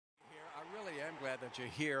glad that you're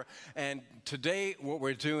here. And today what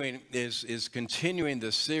we're doing is continuing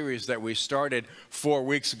the series that we started 4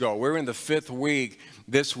 weeks ago. We're in the 5th week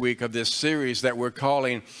this week of this series that we're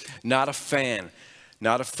calling Not a Fan.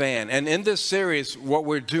 Not a Fan. And in this series, what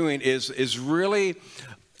we're doing is really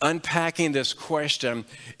unpacking this question,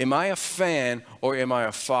 am I a fan or am I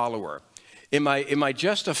a follower? Am I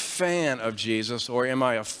just a fan of Jesus or am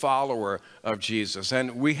I a follower of Jesus?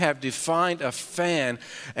 And we have defined a fan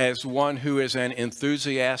as one who is an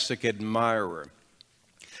enthusiastic admirer.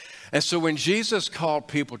 And so when Jesus called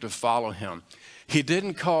people to follow him, he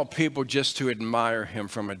didn't call people just to admire him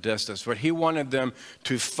from a distance, but he wanted them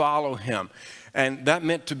to follow him. And that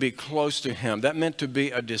meant to be close to him. That meant to be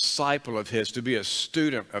a disciple of his, to be a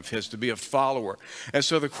student of his, to be a follower. And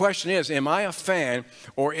so the question is, am I a fan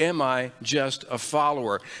or am I just a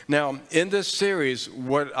follower? Now, in this series,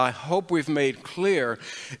 what I hope we've made clear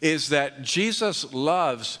is that Jesus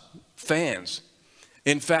loves fans.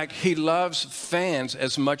 In fact, he loves fans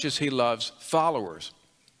as much as he loves followers.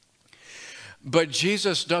 But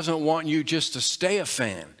Jesus doesn't want you just to stay a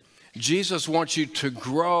fan. Jesus wants you to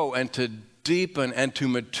grow and to deepen and to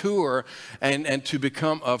mature and to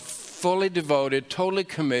become a fully devoted, totally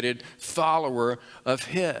committed follower of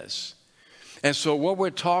his. And so what we're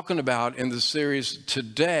talking about in the series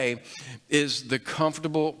today is the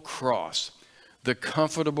comfortable cross. The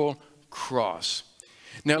comfortable cross.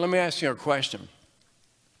 Now let me ask you a question.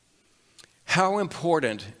 How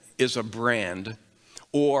important is a brand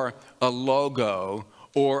or a logo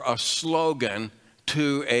or a slogan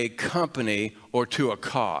to a company or to a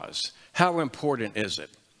cause? How important is it?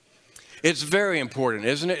 It's very important,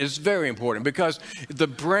 isn't it? It's very important because the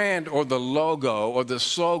brand or the logo or the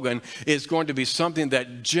slogan is going to be something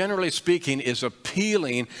that, generally speaking, is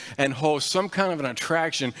appealing and holds some kind of an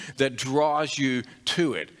attraction that draws you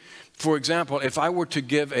to it. For example, if I were to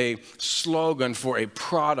give a slogan for a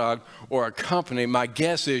product or a company, my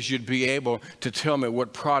guess is you'd be able to tell me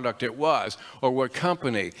what product it was or what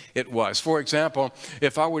company it was. For example,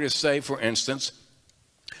 if I were to say, for instance,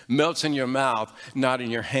 melts in your mouth, not in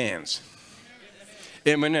your hands.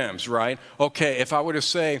 M&M's, right? Okay, if I were to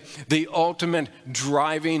say the ultimate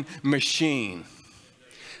driving machine,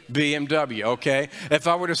 BMW, okay? If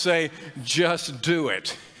I were to say just do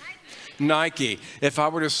it, Nike. If I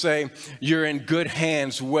were to say you're in good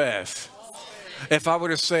hands with. If I were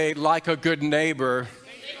to say like a good neighbor,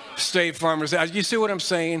 State Farm. You see what I'm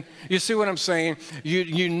saying? You see what I'm saying?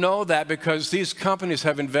 You know that because these companies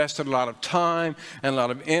have invested a lot of time and a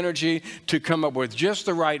lot of energy to come up with just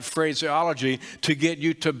the right phraseology to get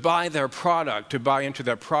you to buy their product, to buy into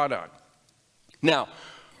their product. Now,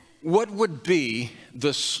 what would be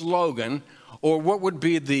the slogan or what would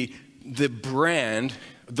be the brand,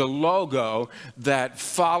 the logo that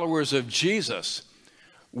followers of Jesus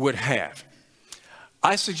would have?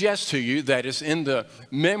 I suggest to you that it's in the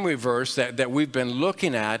memory verse that we've been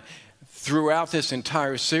looking at throughout this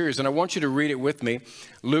entire series. And I want you to read it with me.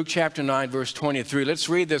 Luke chapter 9, verse 23. Let's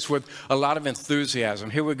read this with a lot of enthusiasm.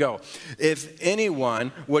 Here we go. If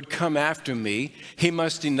anyone would come after me, he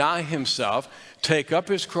must deny himself, take up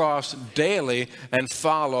his cross daily, and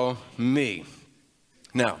follow me.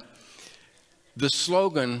 Now, the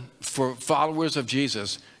slogan for followers of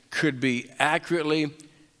Jesus could be accurately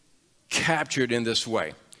captured in this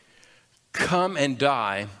way. Come and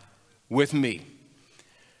die with me.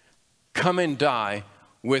 Come and die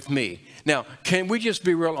with me. Now, can we just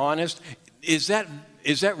be real honest? Is that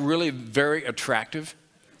really very attractive?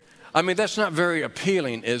 I mean, that's not very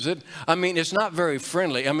appealing, is it? I mean, it's not very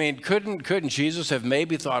friendly. I mean, couldn't Jesus have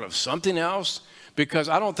maybe thought of something else? Because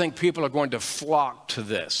I don't think people are going to flock to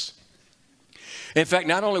this. In fact,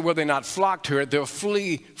 not only will they not flock to it, they'll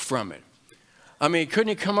flee from it. I mean, couldn't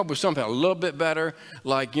you come up with something a little bit better?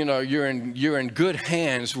 Like, you know, you're in good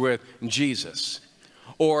hands with Jesus.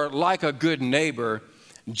 Or like a good neighbor,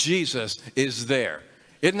 Jesus is there.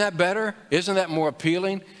 Isn't that better? Isn't that more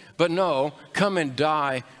appealing? But no, come and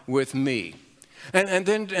die with me. And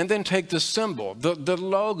then take the symbol, the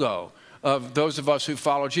logo of those of us who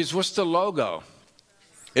follow Jesus. What's the logo?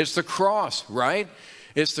 It's the cross, right?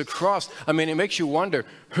 It's the cross. I mean, it makes you wonder,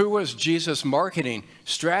 who was Jesus' marketing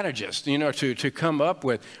strategist, you know, to come up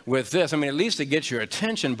with this? I mean, at least it gets your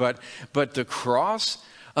attention, but the cross,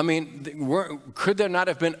 I mean, could there not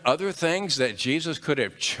have been other things that Jesus could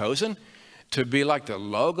have chosen to be like the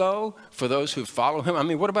logo for those who follow him? I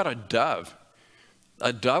mean, what about a dove?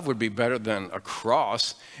 A dove would be better than a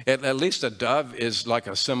cross. At least a dove is like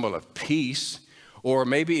a symbol of peace, or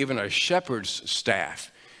maybe even a shepherd's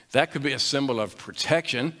staff. That could be a symbol of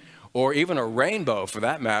protection. or even a rainbow for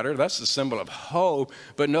that matter. That's the symbol of hope.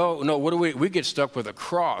 But no, what do we get stuck with a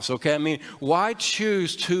cross, okay? I mean, why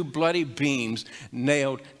choose two bloody beams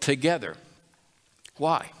nailed together?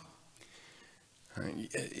 Why?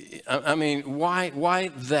 I mean,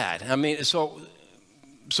 why that? I mean, so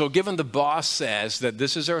given the boss says that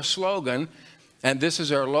this is our slogan and this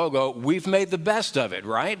is our logo, we've made the best of it,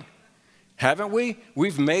 right? Haven't we?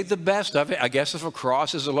 We've made the best of it. I guess if a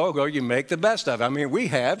cross is a logo, you make the best of it. I mean, we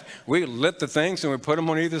lit the things and we put them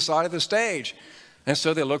on either side of the stage. And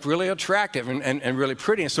so they look really attractive and really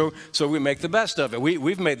pretty. And so we make the best of it.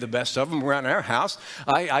 We've made the best of them around our house.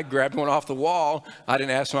 I grabbed one off the wall. I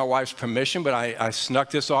didn't ask my wife's permission, but I snuck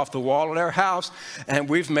this off the wall at our house. And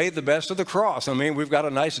we've made the best of the cross. I mean, we've got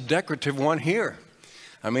a nice decorative one here.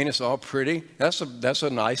 I mean, it's all pretty. That's a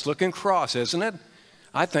nice looking cross, isn't it?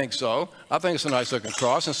 I think so. I think it's a nice looking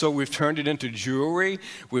cross. And so we've turned it into jewelry.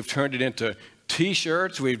 We've turned it into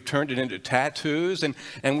T-shirts. We've turned it into tattoos. And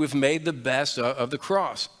we've made the best of the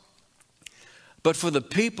cross. But for the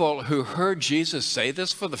people who heard Jesus say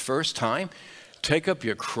this for the first time, take up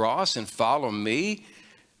your cross and follow me,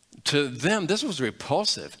 to them, this was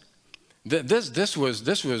repulsive. This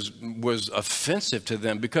was offensive to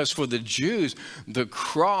them, because for the Jews, the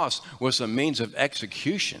cross was a means of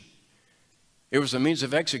execution. It was a means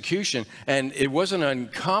of execution, and it wasn't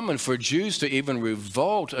uncommon for Jews to even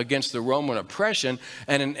revolt against the Roman oppression.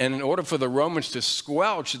 And in order for the Romans to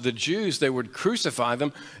squelch the Jews, they would crucify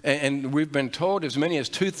them. And we've been told as many as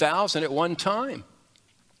 2,000 at one time.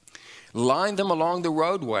 Line them along the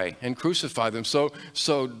roadway and crucify them. So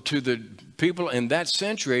to the people in that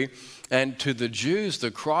century and to the Jews, the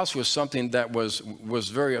cross was something that was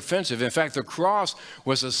very offensive. In fact, the cross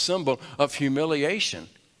was a symbol of humiliation.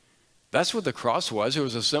 That's what the cross was. It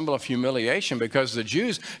was a symbol of humiliation, because the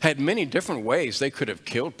Jews had many different ways they could have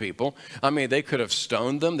killed people. I mean, they could have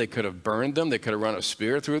stoned them. They could have burned them. They could have run a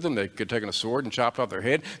spear through them. They could have taken a sword and chopped off their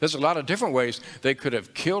head. There's a lot of different ways they could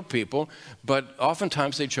have killed people, but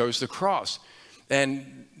oftentimes they chose the cross.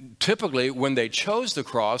 And typically, when they chose the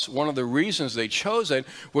cross, one of the reasons they chose it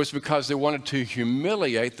was because they wanted to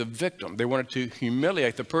humiliate the victim. They wanted to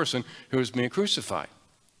humiliate the person who was being crucified.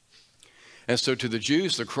 And so to the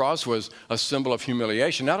Jews, the cross was a symbol of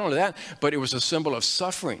humiliation. Not only that, but it was a symbol of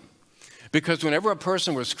suffering. Because whenever a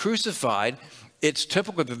person was crucified, it's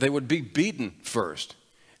typical that they would be beaten first,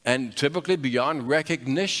 and typically beyond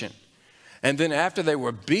recognition. And then after they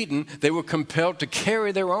were beaten, they were compelled to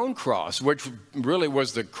carry their own cross, which really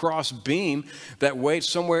was the cross beam that weighed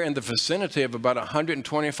somewhere in the vicinity of about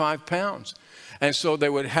 125 pounds. And so they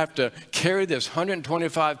would have to carry this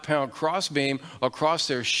 125-pound crossbeam across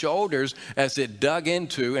their shoulders as it dug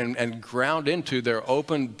into and ground into their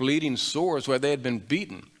open, bleeding sores where they had been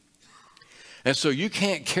beaten. And so you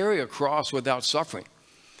can't carry a cross without suffering.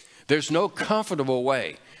 There's no comfortable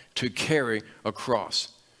way to carry a cross.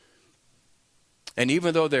 And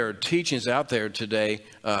even though there are teachings out there today,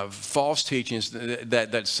 false teachings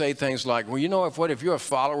that say things like, well, you know, if you're a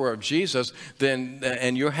follower of Jesus, then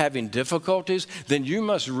and you're having difficulties, then you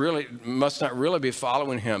must not really be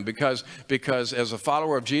following him, because as a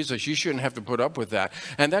follower of Jesus, you shouldn't have to put up with that.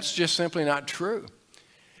 And that's just simply not true.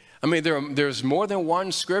 I mean, there's more than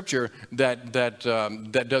one scripture that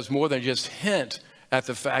does more than just hint at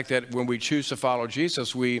the fact that when we choose to follow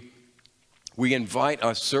Jesus, we invite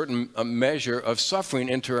a certain measure of suffering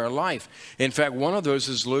into our life. In fact, one of those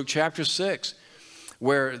is Luke chapter 6,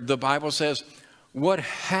 where the Bible says, what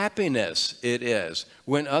happiness it is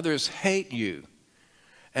when others hate you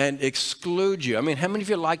and exclude you. I mean, how many of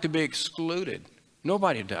you like to be excluded?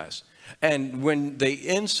 Nobody does. And when they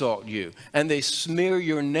insult you and they smear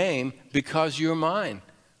your name because you're mine.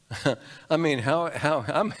 I mean,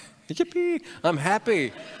 I'm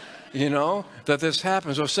happy. You know, that this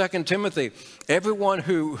happens. Or 2 Timothy, everyone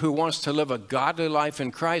who wants to live a godly life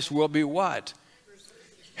in Christ will be what?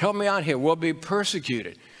 Help me out here. Will be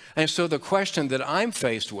persecuted. And so the question that I'm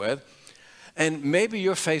faced with, and maybe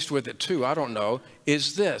you're faced with it too, I don't know,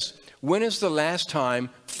 is this: when is the last time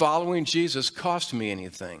following Jesus cost me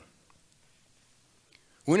anything?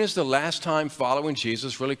 When is the last time following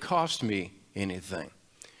Jesus really cost me anything?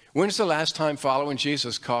 When is the last time following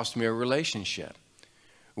Jesus cost me a relationship?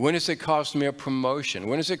 When does it cost me a promotion?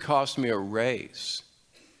 When does it cost me a raise?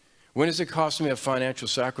 When does it cost me a financial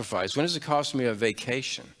sacrifice? When does it cost me a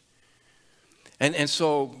vacation? And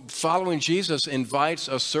so following Jesus invites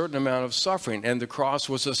a certain amount of suffering, and the cross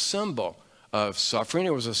was a symbol of suffering.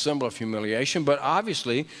 It was a symbol of humiliation, but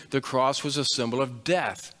obviously the cross was a symbol of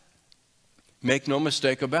death. Make no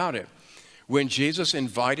mistake about it. When Jesus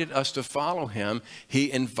invited us to follow him,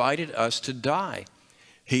 he invited us to die.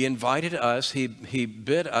 He invited us, he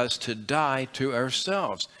bid us to die to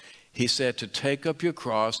ourselves. He said to take up your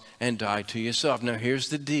cross and die to yourself. Now here's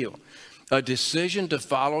the deal. A decision to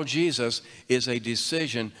follow Jesus is a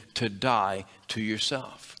decision to die to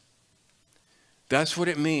yourself. That's what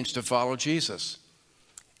it means to follow Jesus.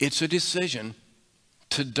 It's a decision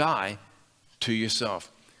to die to yourself.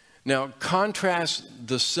 Now contrast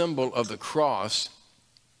the symbol of the cross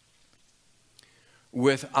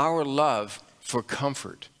with our love for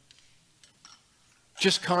comfort.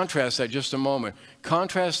 Just contrast that just a moment.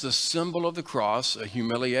 Contrast the symbol of the cross, a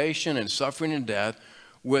humiliation and suffering and death,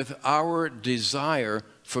 with our desire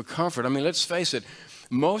for comfort. I mean, let's face it,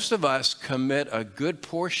 most of us commit a good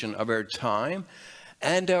portion of our time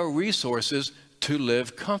and our resources to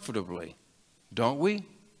live comfortably, don't we?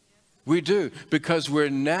 We do, because we're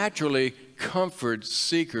naturally comfort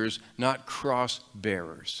seekers, not cross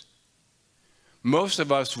bearers. Most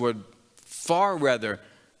of us would far rather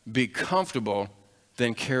be comfortable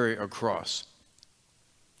than carry a cross.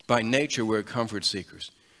 By nature, we're comfort seekers.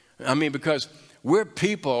 I mean, because we're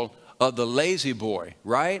people of the lazy boy,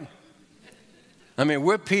 right? I mean,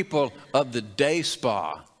 we're people of the day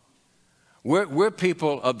spa. We're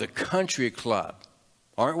people of the country club,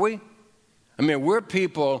 aren't we? I mean, we're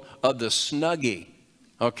people of the Snuggie,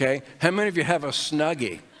 okay? How many of you have a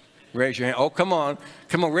Snuggie? Raise your hand. Oh, come on.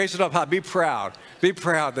 Come on, raise it up high. Be proud. Be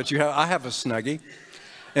proud that you have. I have a Snuggie.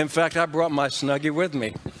 In fact, I brought my Snuggie with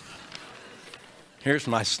me. Here's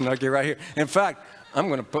my Snuggie right here. In fact, I'm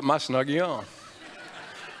going to put my Snuggie on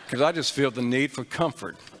because I just feel the need for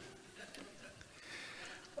comfort.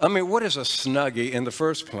 I mean, what is a Snuggie in the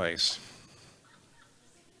first place?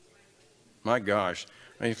 My gosh,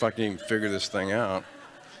 if I can even figure this thing out.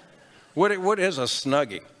 What is a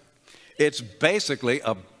Snuggie? It's basically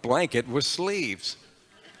a blanket with sleeves.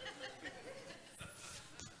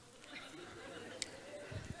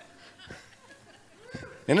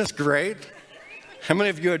 Isn't this great? How many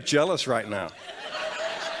of you are jealous right now?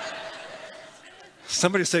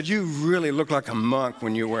 Somebody said, you really look like a monk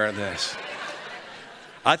when you wear this.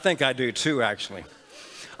 I think I do too, actually.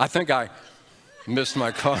 I think I missed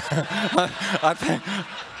my call. I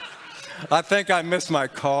think I missed my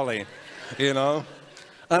calling, you know.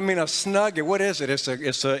 I mean, a Snuggie, what is it?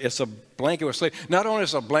 It's a blanket with sleeves. Not only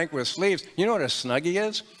is it a blanket with sleeves, you know what a Snuggie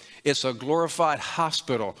is? It's a glorified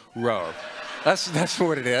hospital robe. That's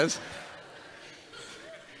what it is.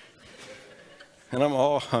 And I'm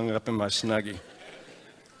all hung up in my Snuggie.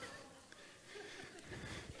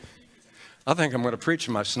 I think I'm going to preach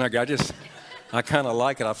in my Snuggie. I kind of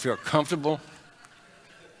like it. I feel comfortable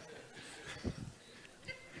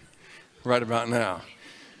right about now.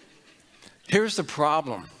 Here's the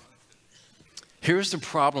problem. Here's the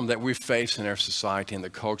problem that we face in our society and the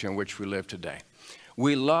culture in which we live today.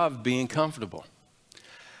 We love being comfortable.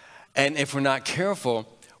 And if we're not careful,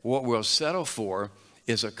 what we'll settle for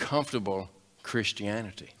is a comfortable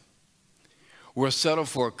Christianity. We'll settle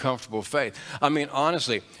for a comfortable faith. I mean,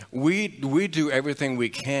 honestly, we do everything we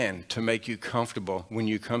can to make you comfortable when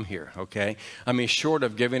you come here, okay? I mean, short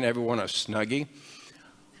of giving everyone a Snuggie,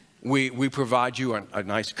 we provide you a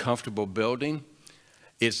nice, comfortable building.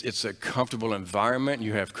 It's a comfortable environment.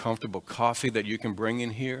 You have comfortable coffee that you can bring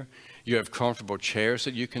in here. You have comfortable chairs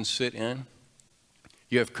that you can sit in.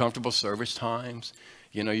 You have comfortable service times.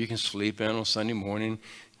 You know, you can sleep in on Sunday morning,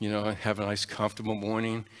 you know, have a nice, comfortable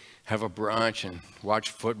morning, have a brunch and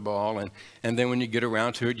watch football. And then when you get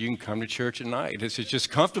around to it, you can come to church at night. It's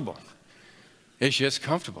just comfortable. It's just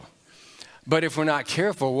comfortable. But if we're not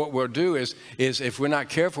careful, what we'll do is if we're not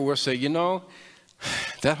careful, we'll say, you know,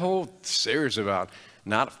 that whole series about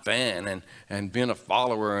not a fan and being a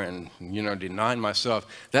follower and, you know, denying myself,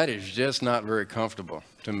 that is just not very comfortable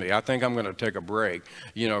to me. I think I'm going to take a break,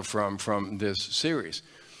 you know, from this series.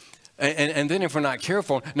 And then if we're not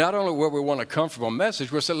careful, not only will we want a comfortable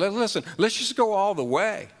message, we'll say, listen, let's just go all the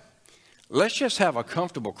way. Let's just have a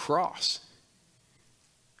comfortable cross.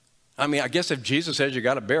 I mean, I guess if Jesus says you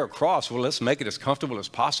got to bear a cross, well, let's make it as comfortable as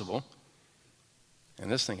possible. And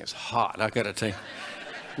this thing is hot, I got to tell you.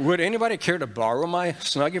 Would anybody care to borrow my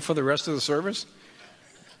Snuggie for the rest of the service?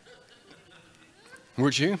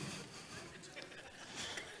 Would you?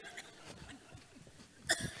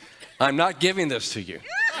 I'm not giving this to you.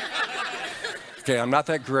 Okay, I'm not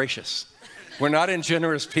that gracious. We're not in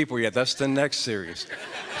generous people yet. That's the next series.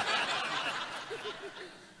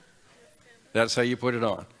 That's how you put it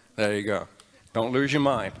on. There you go. Don't lose your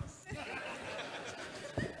mind.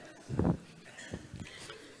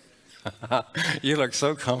 You look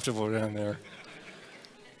so comfortable down there.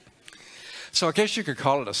 So I guess you could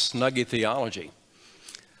call it a Snuggie theology.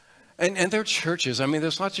 And there are churches, I mean,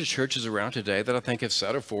 there's lots of churches around today that I think have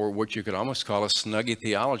settled for what you could almost call a snuggie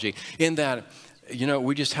theology, in that, you know,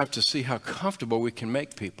 we just have to see how comfortable we can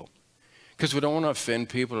make people. Because we don't want to offend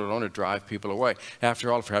people, we don't want to drive people away.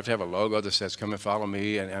 After all, if we have to have a logo that says, come and follow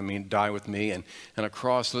me, and I mean, die with me, and a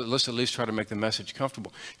cross, let's at least try to make the message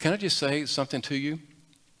comfortable. Can I just say something to you?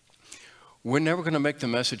 We're never going to make the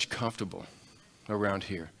message comfortable around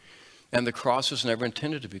here. And the cross was never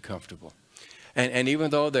intended to be comfortable. And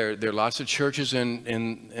even though there are lots of churches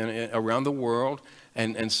around the world,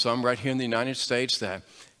 and some right here in the United States that,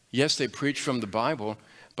 yes, they preach from the Bible,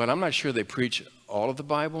 but I'm not sure they preach all of the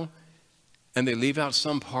Bible, and they leave out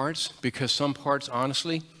some parts because some parts,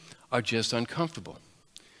 honestly, are just uncomfortable.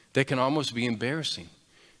 They can almost be embarrassing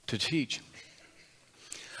to teach.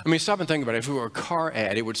 I mean, stop and think about it. If it were a car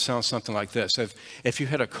ad, it would sound something like this. If you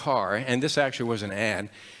had a car, and this actually was an ad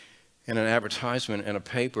in an advertisement in a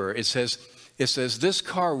paper, it says, this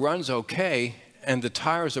car runs okay, and the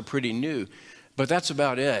tires are pretty new, but that's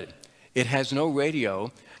about it. It has no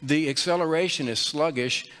radio, the acceleration is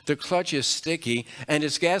sluggish, the clutch is sticky, and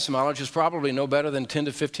its gas mileage is probably no better than 10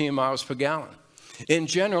 to 15 miles per gallon. In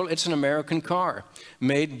general, it's an American car,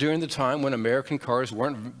 made during the time when American cars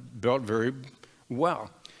weren't built very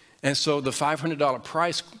well. And so the $500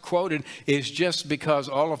 price quoted is just because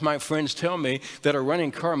all of my friends tell me that a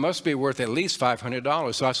running car must be worth at least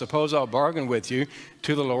 $500. So I suppose I'll bargain with you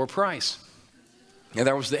to the lower price. And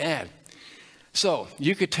that was the ad. So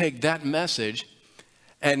you could take that message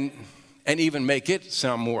and even make it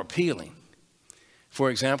sound more appealing.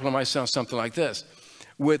 For example, it might sound something like this.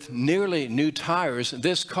 With nearly new tires,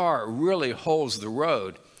 this car really holds the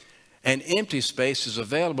road. And empty space is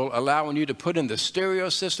available, allowing you to put in the stereo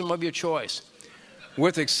system of your choice.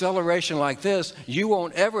 With acceleration like this, you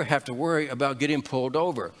won't ever have to worry about getting pulled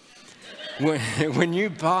over. When you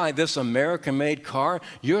buy this American-made car,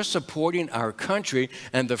 you're supporting our country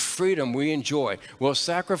and the freedom we enjoy. We'll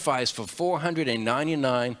sacrifice for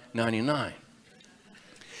 $499.99.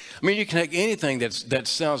 I mean, you can take anything that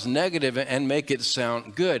sounds negative and make it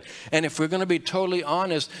sound good. And if we're going to be totally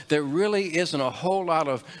honest, there really isn't a whole lot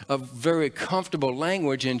of very comfortable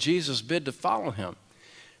language in Jesus' bid to follow him.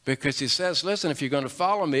 Because he says, listen, if you're going to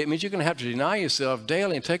follow me, it means you're going to have to deny yourself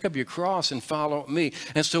daily and take up your cross and follow me.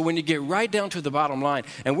 And so when you get right down to the bottom line,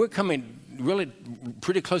 and we're coming really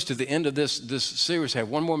pretty close to the end of this series, I have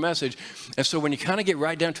one more message. And so when you kind of get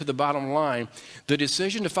right down to the bottom line, the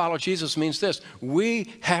decision to follow Jesus means this: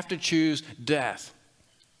 we have to choose death.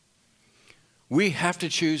 We have to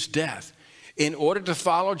choose death. In order to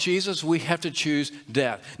follow Jesus, we have to choose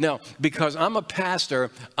death. Now, because I'm a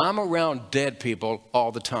pastor, I'm around dead people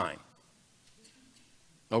all the time.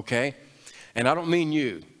 Okay? And I don't mean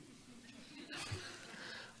you.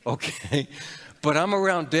 Okay? But I'm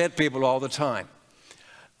around dead people all the time.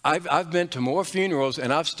 I've been to more funerals,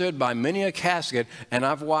 and I've stood by many a casket, and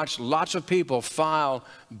I've watched lots of people file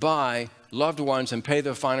by loved ones and pay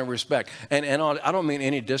their final respect. And I don't mean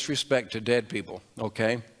any disrespect to dead people,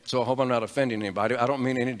 okay? So I hope I'm not offending anybody. I don't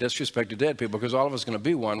mean any disrespect to dead people, because all of us are going to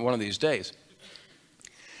be one of these days.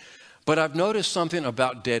 But I've noticed something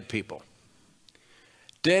about dead people.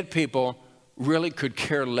 Dead people really could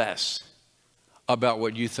care less about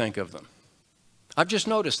what you think of them. I've just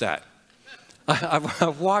noticed that.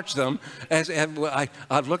 I've watched them, I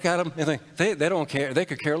look at them and think, they don't care. They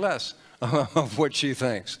could care less of what she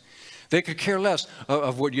thinks. They could care less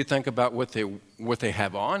of what you think about what they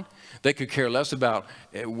have on. They could care less about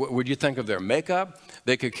what you think of their makeup.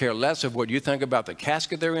 They could care less of what you think about the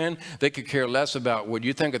casket they're in. They could care less about what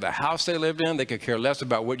you think of the house they lived in. They could care less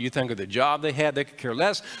about what you think of the job they had. They could care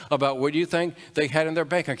less about what you think they had in their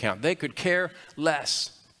bank account. They could care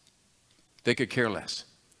less. They could care less.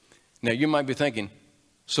 Now, you might be thinking,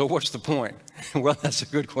 so what's the point? Well, that's a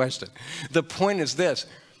good question. The point is this: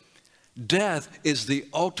 death is the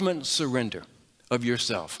ultimate surrender of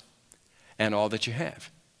yourself and all that you have.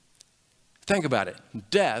 Think about it.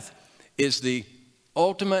 Death is the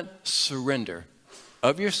ultimate surrender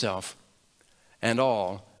of yourself and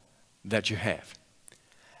all that you have.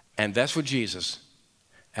 And that's what Jesus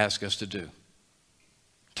asked us to do,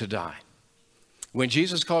 to die. When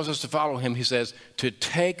Jesus calls us to follow him, he says to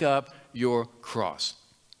take up your cross.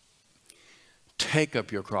 Take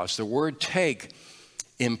up your cross. The word take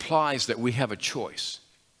implies that we have a choice.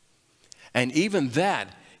 And even that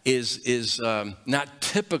is not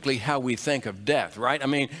typically how we think of death, right? I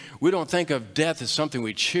mean, we don't think of death as something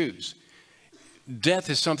we choose. Death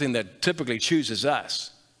is something that typically chooses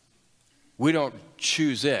us. We don't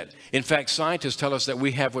choose it. In fact, scientists tell us that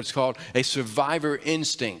we have what's called a survivor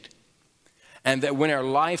instinct. And that when our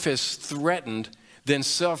life is threatened, then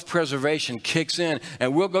self-preservation kicks in,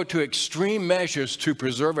 and we'll go to extreme measures to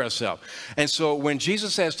preserve ourselves. And so when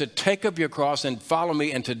Jesus says to take up your cross and follow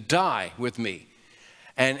me and to die with me,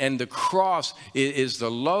 and the cross is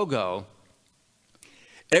the logo,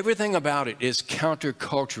 everything about it is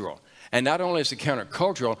countercultural. And not only is it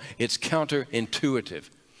countercultural, it's counterintuitive,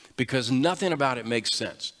 because nothing about it makes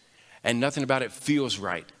sense and nothing about it feels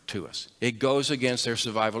right to us. It goes against their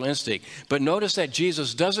survival instinct. But notice that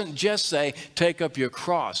Jesus doesn't just say, take up your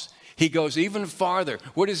cross. He goes even farther.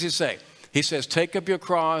 What does he say? He says, take up your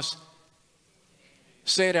cross.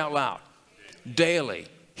 Say it out loud. Daily.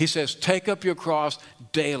 He says, take up your cross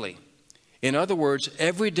daily. In other words,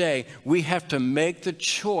 every day we have to make the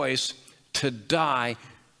choice to die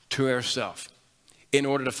to ourselves in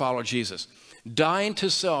order to follow Jesus. Dying to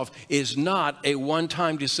self is not a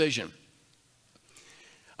one-time decision.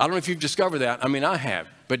 I don't know if you've discovered that. I mean, I have.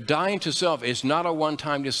 But dying to self is not a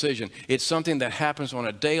one-time decision. It's something that happens on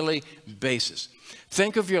a daily basis.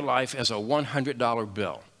 Think of your life as a $100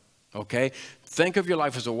 bill, okay? Think of your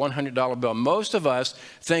life as a $100 bill. Most of us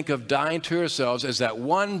think of dying to ourselves as that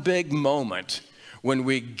one big moment when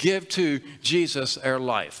we give to Jesus our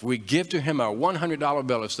life. We give to him our $100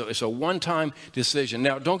 bill. It's a one-time decision.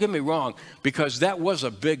 Now, don't get me wrong, because that was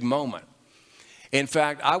a big moment. In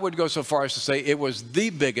fact, I would go so far as to say it was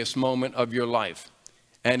the biggest moment of your life.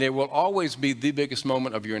 And it will always be the biggest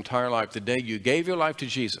moment of your entire life, the day you gave your life to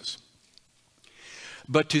Jesus.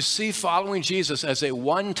 But to see following Jesus as a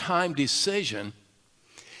one-time decision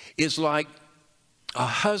is like a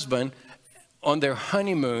husband on their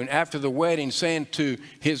honeymoon after the wedding saying to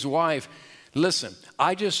his wife, listen,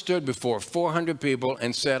 I just stood before 400 people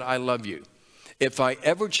and said, I love you. If I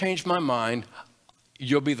ever change my mind,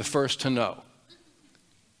 you'll be the first to know.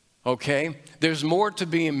 Okay? There's more to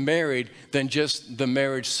being married than just the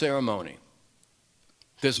marriage ceremony.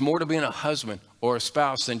 There's more to being a husband or a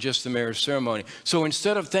spouse than just the marriage ceremony. So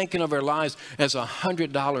instead of thinking of our lives as a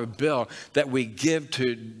 $100 bill that we give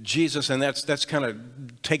to Jesus, and that's kind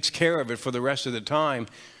of takes care of it for the rest of the time,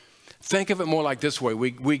 think of it more like this way.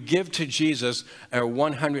 We give to Jesus our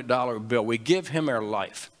 $100 bill. We give him our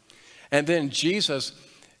life. And then Jesus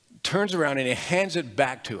turns around and he hands it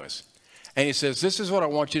back to us. And he says, this is what I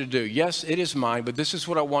want you to do. Yes, it is mine, but this is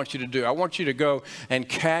what I want you to do. I want you to go and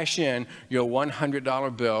cash in your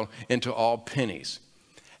 $100 bill into all pennies.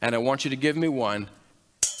 And I want you to give me one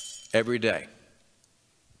every day.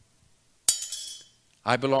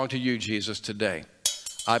 I belong to you, Jesus, today.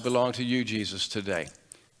 I belong to you, Jesus, today.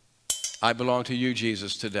 I belong to you,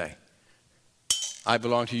 Jesus, today. I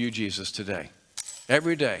belong to you, Jesus, today.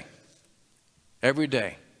 Every day,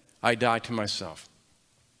 I die to myself.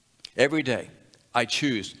 Every day, I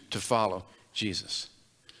choose to follow Jesus.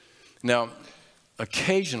 Now,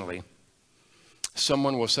 occasionally,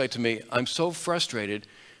 someone will say to me, I'm so frustrated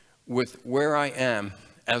with where I am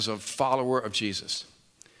as a follower of Jesus.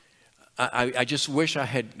 I just wish I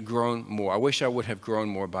had grown more. I wish I would have grown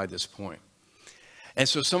more by this point. And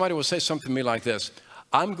so somebody will say something to me like this,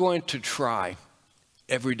 I'm going to try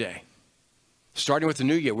every day. Starting with the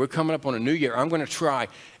new year, we're coming up on a new year. I'm going to try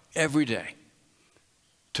every day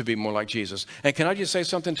to be more like Jesus. And can I just say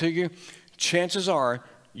something to you? Chances are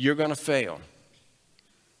you're going to fail.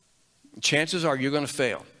 Chances are you're going to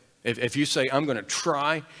fail. If you say, I'm going to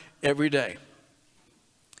try every day.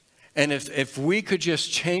 And if we could just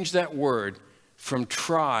change that word from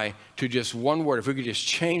try to just one word, if we could just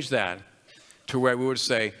change that to where we would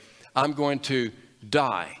say, I'm going to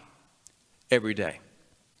die every day.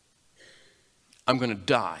 I'm going to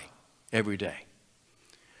die every day.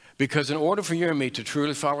 Because in order for you and me to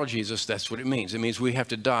truly follow Jesus, that's what it means. It means we have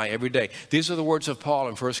to die every day. These are the words of Paul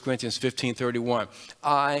in 1 Corinthians 15:31.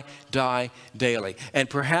 I die daily. And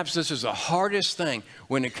perhaps this is the hardest thing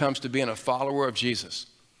when it comes to being a follower of Jesus.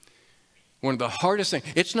 One of the hardest things.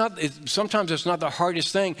 Sometimes it's not the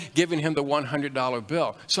hardest thing giving him the $100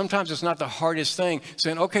 bill. Sometimes it's not the hardest thing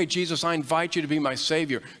saying, okay, Jesus, I invite you to be my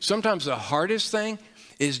Savior. Sometimes the hardest thing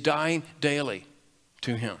is dying daily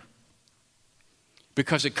to him.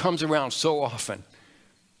 Because it comes around so often,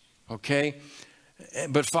 okay?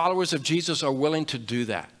 But followers of Jesus are willing to do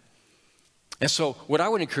that. And so what I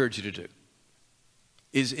would encourage you to do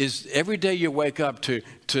is every day you wake up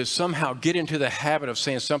to somehow get into the habit of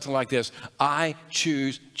saying something like this, I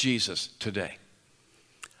choose Jesus today.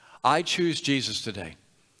 I choose Jesus today.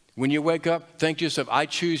 When you wake up, think to yourself, I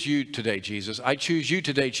choose you today, Jesus. I choose you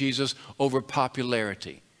today, Jesus, over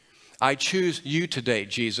popularity. I choose you today,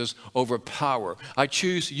 Jesus, over power. I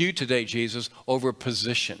choose you today, Jesus, over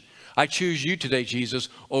position. I choose you today, Jesus,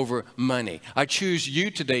 over money. I choose you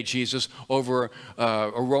today, Jesus, over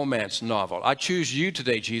a romance novel. I choose you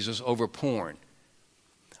today, Jesus, over porn.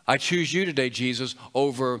 I choose you today, Jesus,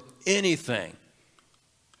 over anything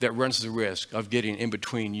that runs the risk of getting in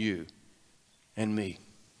between you and me.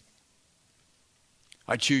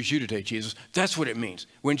 I choose you today, Jesus. That's what it means.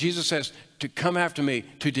 When Jesus says to come after me,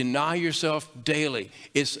 to deny yourself daily,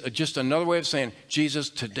 it's just another way of saying, Jesus,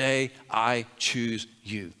 today I choose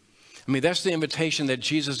you. I mean, that's the invitation that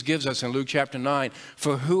Jesus gives us in Luke chapter 9.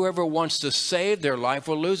 For whoever wants to save their life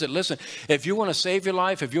will lose it. Listen, if you want to save your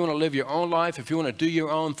life, if you want to live your own life, if you want to do your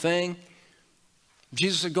own thing,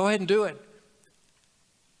 Jesus said, go ahead and do it.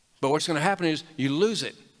 But what's going to happen is you lose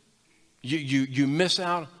it. You miss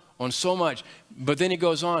out on so much. But then he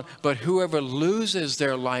goes on, but whoever loses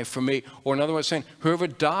their life for me, or in other words saying, whoever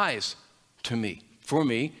dies to me, for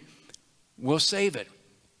me, will save it.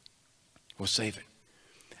 Will save it.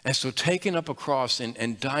 And so taking up a cross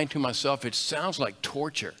and dying to myself, it sounds like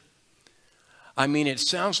torture. I mean, it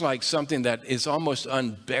sounds like something that is almost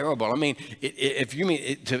unbearable. I mean, if you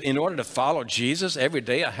mean, in order to follow Jesus every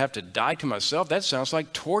day, I have to die to myself, that sounds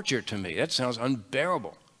like torture to me. That sounds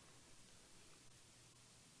unbearable.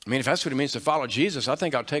 I mean, if that's what it means to follow Jesus, I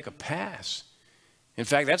think I'll take a pass. In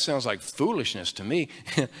fact, that sounds like foolishness to me.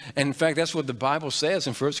 And in fact, that's what the Bible says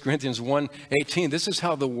in 1 Corinthians 1:18. This is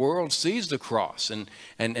how the world sees the cross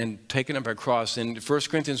and taking up a cross. In 1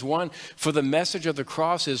 Corinthians 1, for the message of the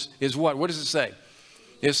cross is what? What does it say?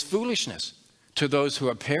 It's foolishness to those who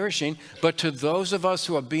are perishing, but to those of us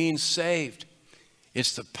who are being saved,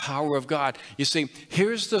 it's the power of God. You see,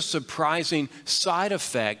 here's the surprising side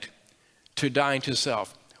effect to dying to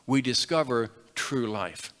self. We discover true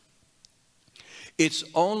life. It's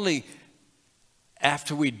only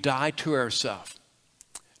after we die to ourselves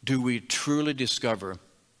do we truly discover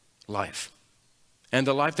life. And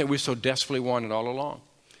the life that we so desperately wanted all along.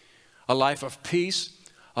 A life of peace,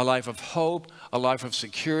 a life of hope, a life of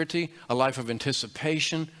security, a life of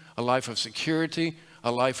anticipation, a life of security,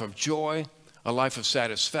 a life of joy, a life of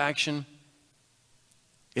satisfaction.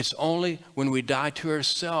 It's only when we die to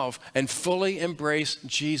ourselves and fully embrace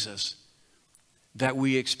Jesus that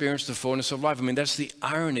we experience the fullness of life. I mean, that's the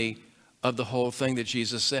irony of the whole thing that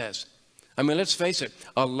Jesus says. I mean, let's face it,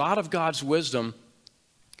 a lot of God's wisdom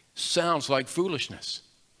sounds like foolishness.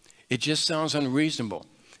 It just sounds unreasonable.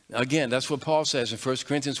 Again, that's what Paul says in 1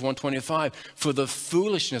 Corinthians 1:25. For the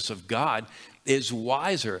foolishness of God is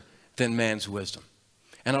wiser than man's wisdom.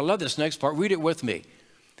 And I love this next part. Read it with me.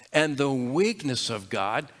 And the weakness of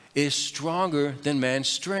God is stronger than man's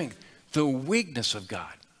strength. The weakness of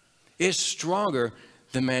God is stronger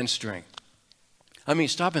than man's strength. I mean,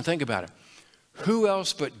 stop and think about it. Who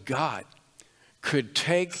else but God could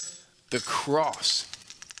take the cross,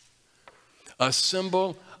 a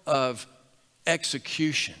symbol of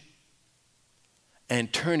execution,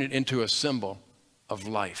 and turn it into a symbol of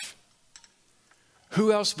life?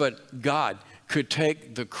 Who else but God could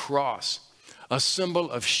take the cross, a symbol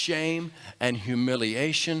of shame and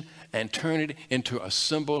humiliation, and turn it into a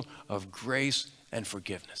symbol of grace and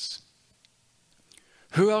forgiveness?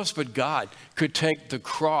 Who else but God could take the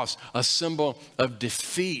cross, a symbol of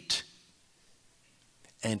defeat,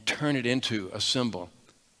 and turn it into a symbol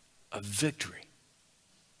of victory?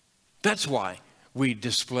 That's why we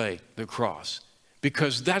display the cross,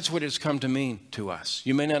 because that's what it's come to mean to us.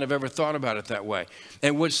 You may not have ever thought about it that way.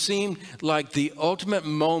 And what seemed like the ultimate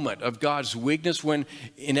moment of God's weakness, when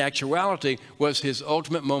in actuality was his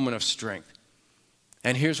ultimate moment of strength.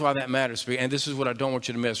 And here's why that matters. And this is what I don't want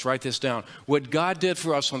you to miss. Write this down. What God did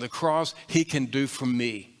for us on the cross, he can do for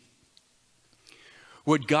me.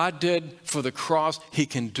 What God did for the cross, he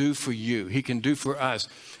can do for you. He can do for us.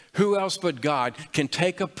 Who else but God can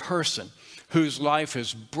take a person whose life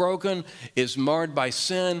is broken, is marred by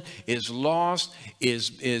sin, is lost,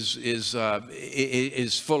 is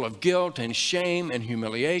full of guilt and shame and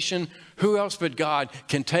humiliation? Who else but God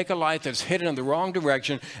can take a life that's headed in the wrong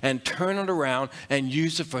direction and turn it around and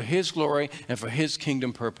use it for his glory and for his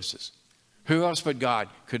kingdom purposes? Who else but God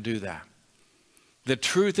could do that? The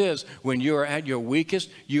truth is, when you are at your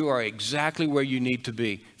weakest, you are exactly where you need to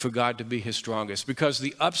be for God to be his strongest. Because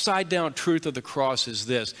the upside down truth of the cross is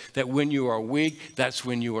this, that when you are weak, that's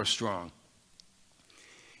when you are strong.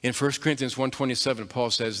 In 1 Corinthians 1:27,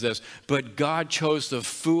 Paul says this, but God chose the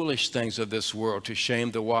foolish things of this world to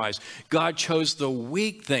shame the wise. God chose the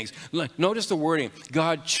weak things. Notice the wording.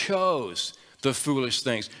 God chose the foolish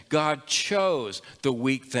things. God chose the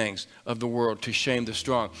weak things of the world to shame the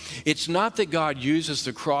strong. It's not that God uses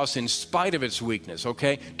the cross in spite of its weakness,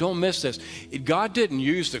 okay? Don't miss this. God didn't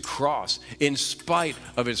use the cross in spite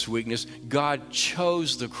of its weakness. God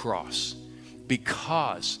chose the cross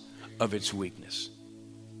because of its weakness.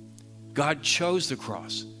 God chose the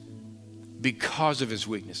cross because of his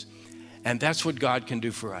weakness. And that's what God can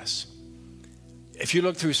do for us. If you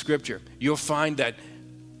look through Scripture, you'll find that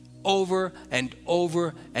over and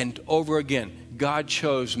over and over again, God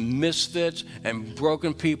chose misfits and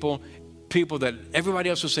broken people, people that everybody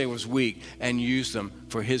else would say was weak, and used them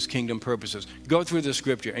for his kingdom purposes. Go through the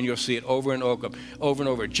Scripture and you'll see it over and over, over and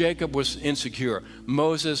over. Jacob was insecure.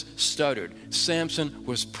 Moses stuttered. Samson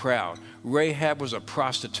was proud. Rahab was a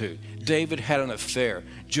prostitute. David had an affair.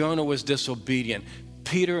 Jonah was disobedient.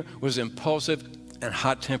 Peter was impulsive and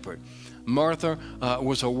hot-tempered. Martha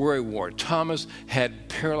was a worrywart. Thomas had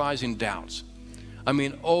paralyzing doubts. I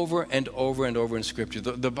mean, over and over and over in Scripture.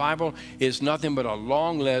 The Bible is nothing but a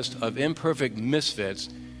long list of imperfect misfits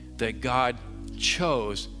that God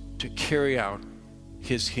chose to carry out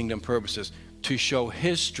his kingdom purposes, to show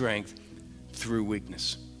his strength through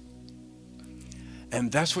weakness.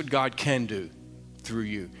 And that's what God can do through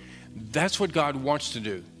you. That's what God wants to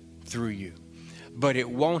do through you. But it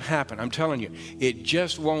won't happen. I'm telling you, it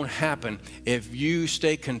just won't happen if you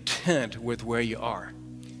stay content with where you are.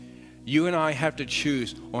 You and I have to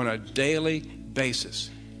choose on a daily basis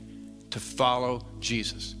to follow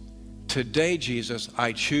Jesus. Today, Jesus,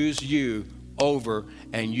 I choose you over,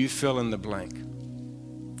 and you fill in the blank.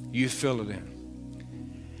 You fill it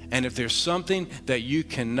in. And if there's something that you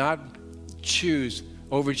cannot choose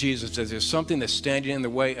over Jesus, if there's something that's standing in the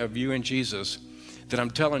way of you and Jesus, then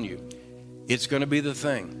I'm telling you, it's going to be the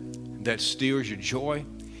thing that steals your joy.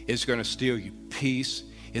 It's going to steal your peace.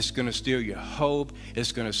 It's going to steal your hope.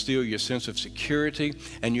 It's going to steal your sense of security.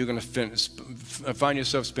 And you're going to find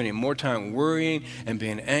yourself spending more time worrying and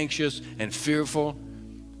being anxious and fearful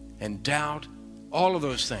and doubt, all of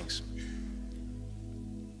those things.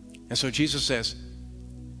 And so Jesus says,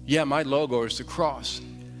 yeah, my logo is the cross.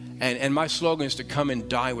 And my slogan is to come and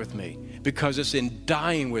die with me, because it's in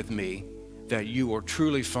dying with me that you will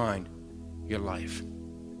truly find your life.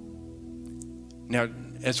 Now,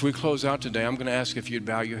 as we close out today, I'm going to ask if you'd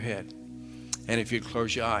bow your head and if you'd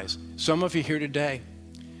close your eyes. Some of you here today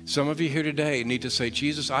need to say,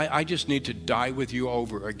 Jesus, I just need to die with you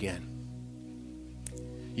over again.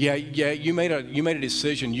 Yeah, you made a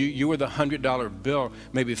decision. You were the $100 bill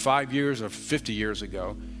maybe 5 years or 50 years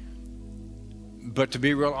ago. But to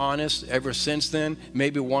be real honest, ever since then,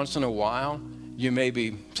 maybe once in a while, you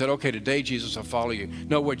maybe said, okay, today, Jesus, I'll follow you.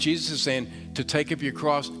 No, what Jesus is saying, to take up your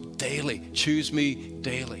cross daily. Choose me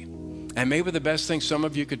daily. And maybe the best thing some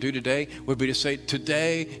of you could do today would be to say,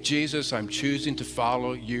 today, Jesus, I'm choosing to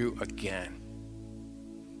follow you again.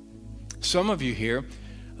 Some of you here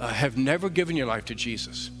have never given your life to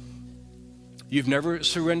Jesus. You've never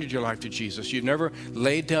surrendered your life to Jesus. You've never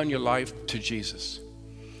laid down your life to Jesus.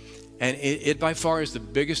 And it by far is the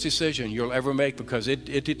biggest decision you'll ever make, because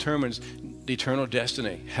it determines the eternal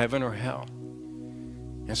destiny, heaven or hell.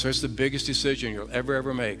 And so it's the biggest decision you'll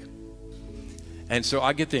ever make. And so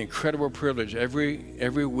I get the incredible privilege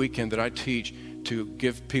every weekend that I teach to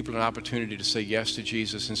give people an opportunity to say yes to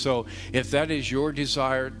Jesus. And so if that is your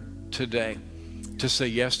desire today, to say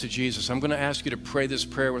yes to Jesus, I'm going to ask you to pray this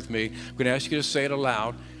prayer with me. I'm going to ask you to say it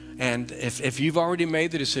aloud. And if you've already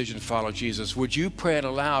made the decision to follow Jesus, would you pray it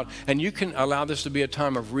aloud? And you can allow this to be a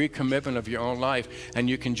time of recommitment of your own life, and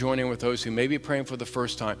you can join in with those who may be praying for the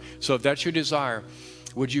first time. So if that's your desire,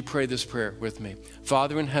 would you pray this prayer with me?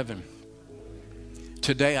 Father in heaven,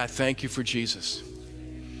 today I thank you for Jesus.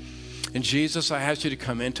 And Jesus, I ask you to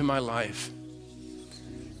come into my life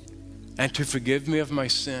and to forgive me of my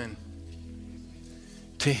sin,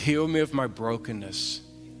 to heal me of my brokenness,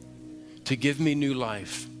 to give me new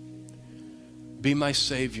life. Be my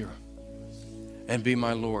Savior and be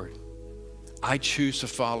my Lord. I choose to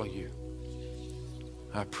follow you.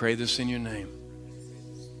 I pray this in your name.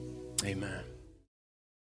 Amen.